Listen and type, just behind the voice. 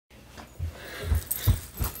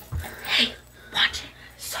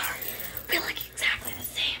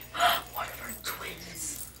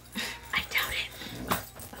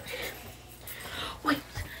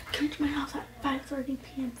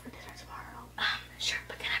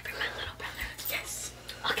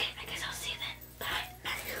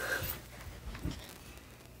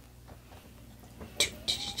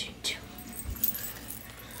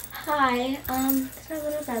Hi, this is my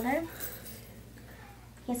little brother.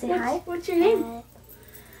 Can you say hi? What's your name?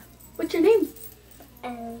 What's your name?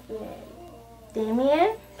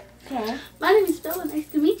 Damien. Okay. My name is Bella. Nice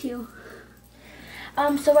to meet you.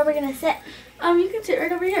 So where are we gonna sit? You can sit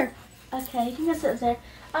right over here. Okay, you can go sit there.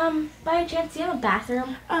 By chance, do you have a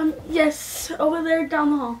bathroom? Yes, over there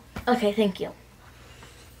down the hall. Okay, thank you.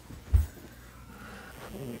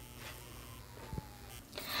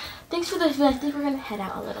 Thanks for the food. I think we're gonna head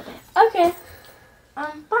out a little bit. Okay.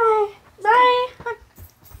 Bye. Bye.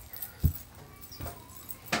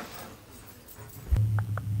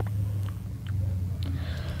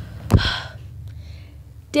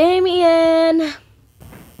 Damien,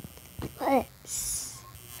 What?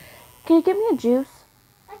 can you give me a juice?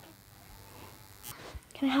 Okay.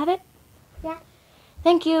 Can I have it? Yeah.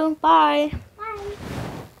 Thank you. Bye. Bye.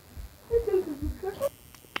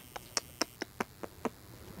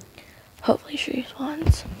 Hopefully she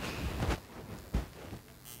responds.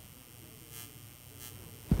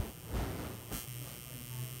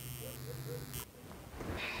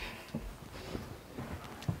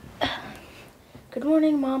 Good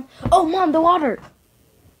morning, Mom. Oh, Mom, the water.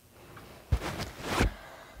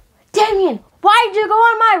 Damien, why'd you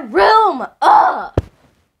go in my room? Ugh.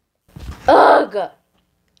 Ugh.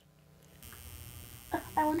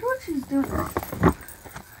 I wonder what she's doing.